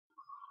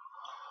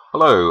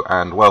Hello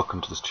and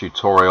welcome to this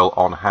tutorial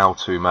on how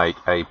to make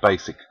a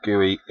basic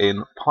GUI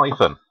in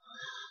Python.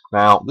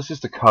 Now this is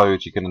the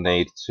code you're going to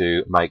need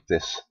to make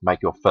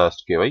your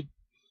first GUI.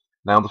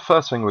 Now the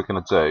first thing we're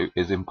going to do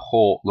is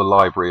import the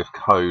library of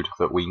code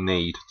that we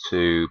need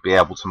to be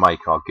able to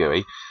make our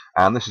GUI,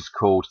 and this is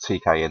called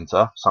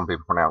TKEnter. Some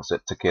people pronounce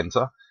it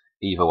TKEnter.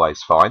 Either way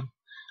is fine.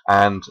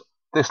 And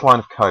this line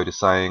of code is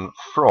saying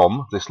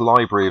from this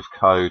library of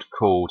code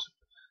called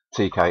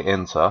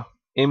TKEnter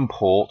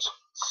import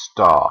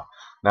star.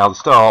 Now the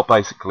star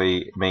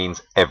basically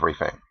means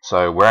everything,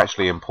 so we're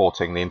actually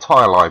importing the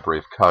entire library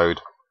of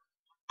code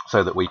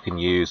so that we can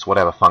use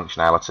whatever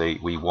functionality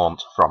we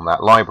want from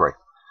that library.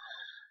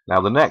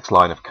 Now the next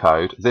line of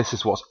code, this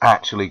is what's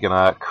actually going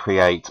to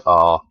create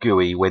our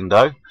GUI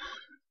window.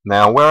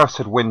 Now where I've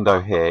said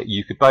window here,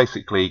 you could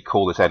basically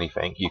call this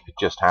anything. You could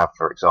just have,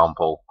 for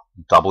example,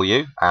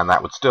 W, and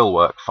that would still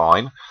work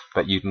fine,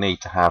 but you'd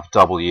need to have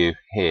W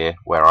here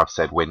where I've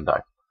said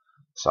window.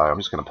 So I'm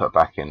just going to put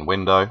back in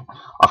window.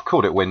 I've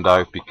called it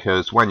window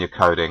because when you're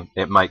coding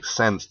it makes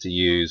sense to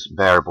use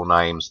variable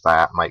names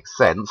that make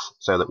sense,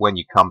 so that when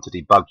you come to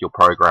debug your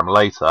program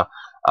later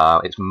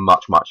it's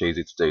much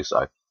easier to do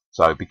so.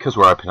 So because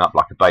we're opening up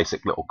like a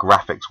basic little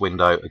graphics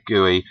window, a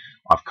GUI,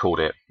 I've called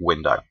it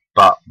window,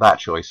 but that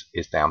choice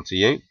is down to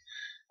you.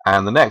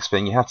 And the next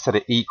thing, you have to set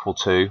it equal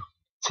to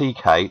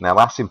TK. Now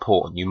that's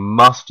important, you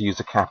must use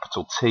a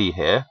capital T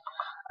here,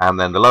 and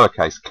then the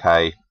lowercase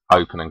k,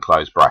 open and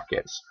close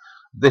brackets.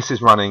 This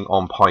is running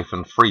on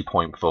Python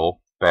 3.4,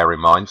 bear in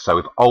mind, so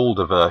with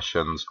older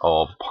versions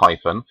of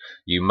Python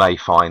you may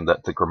find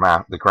that the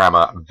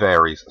grammar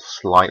varies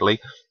slightly,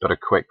 but a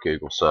quick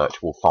Google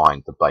search will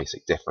find the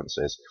basic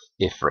differences.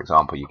 If, for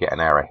example, you get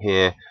an error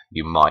here,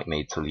 you might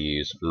need to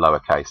use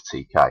lowercase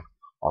tk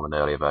on an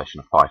earlier version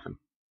of Python.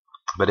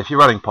 But if you're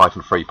running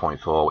Python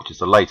 3.4, which is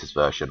the latest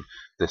version,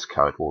 this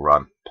code will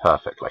run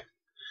perfectly.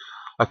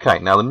 Okay,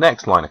 now the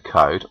next line of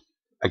code,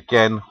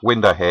 again,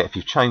 window here. If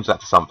you've changed that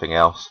to something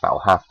else, that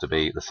will have to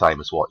be the same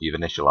as what you've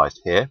initialized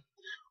here.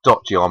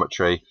 Dot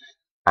geometry,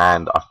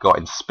 and I've got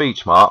in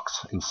speech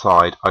marks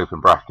inside open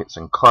brackets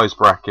and close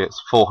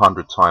brackets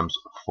 400 times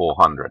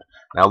 400.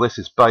 Now this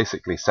is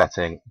basically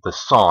setting the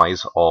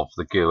size of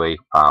the GUI,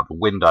 the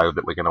window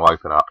that we're going to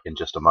open up in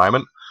just a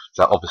moment.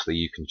 So obviously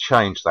you can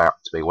change that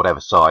to be whatever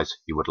size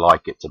you would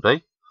like it to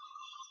be.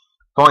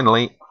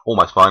 Finally,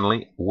 almost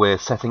finally, we're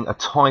setting a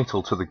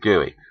title to the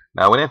GUI.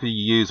 Now whenever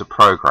you use a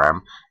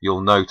program,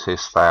 you'll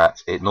notice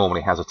that it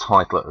normally has a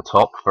title at the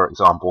top. For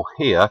example,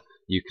 here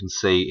you can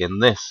see in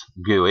this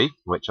GUI,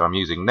 which I'm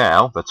using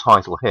now, the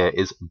title here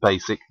is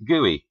basic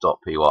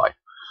GUI.py.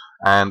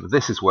 And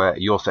this is where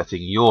you're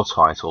setting your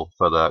title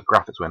for the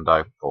graphics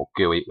window or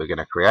GUI we're going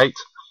to create.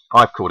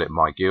 I've called it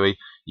my GUI.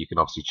 You can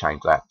obviously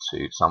change that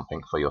to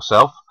something for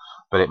yourself,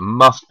 but it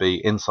must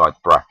be inside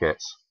the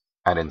brackets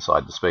and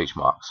inside the speech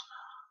marks.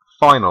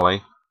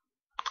 Finally,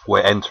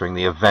 we're entering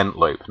the event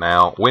loop.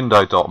 Now,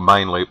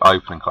 window.mainLoop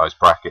open and close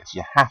brackets,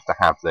 you have to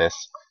have this.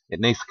 It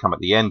needs to come at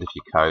the end of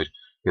your code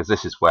because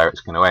this is where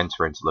it's going to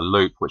enter into the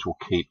loop, which will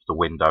keep the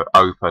window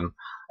open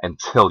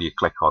until you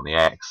click on the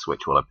X,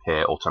 which will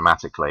appear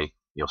automatically.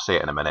 You'll see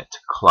it in a minute to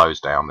close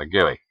down the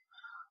GUI.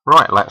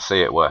 Right, let's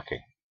see it working.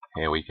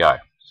 Here we go.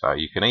 So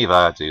you can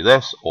either do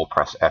this or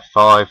press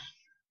F5.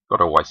 Got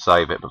to always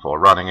save it before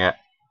running it.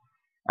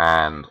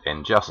 And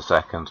in just a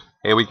second,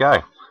 here we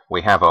go.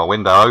 We have our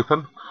window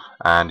open.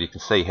 And you can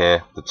see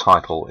here the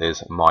title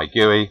is my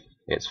GUI.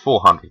 It's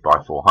 400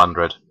 by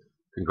 400.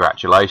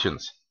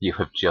 Congratulations, you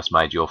have just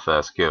made your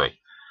first GUI.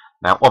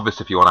 Now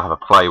obviously if you want to have a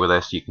play with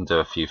this, you can do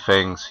a few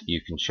things.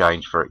 You can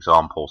change, for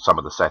example, some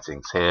of the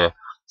settings here.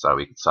 So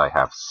we could say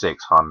have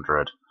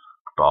 600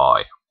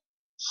 by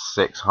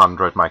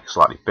 600, make a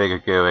slightly bigger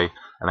GUI,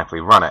 and if we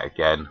run it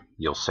again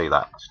you'll see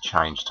that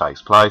change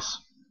takes place.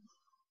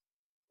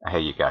 Here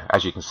you go.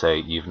 As you can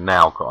see, you've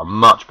now got a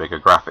much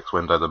bigger graphics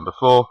window than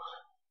before.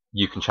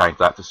 You can change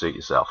that to suit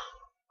yourself.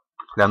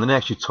 Now in the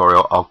next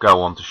tutorial I'll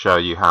go on to show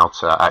you how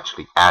to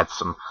actually add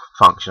some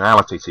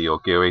functionality to your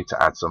GUI,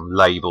 to add some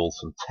labels,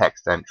 some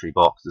text entry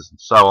boxes and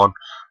so on.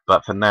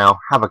 But for now,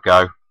 have a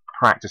go,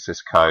 practice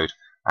this code,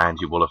 and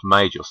you will have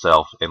made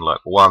yourself, in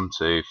look, 1,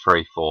 2,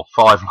 3, 4,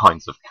 5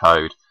 lines of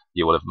code,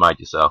 you will have made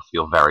yourself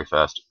your very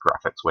first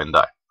graphics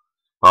window.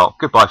 Well,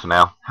 goodbye for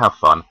now, have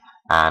fun,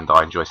 and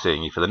I enjoy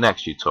seeing you for the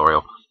next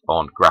tutorial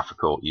on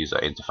graphical user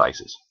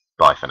interfaces.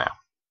 Bye for now.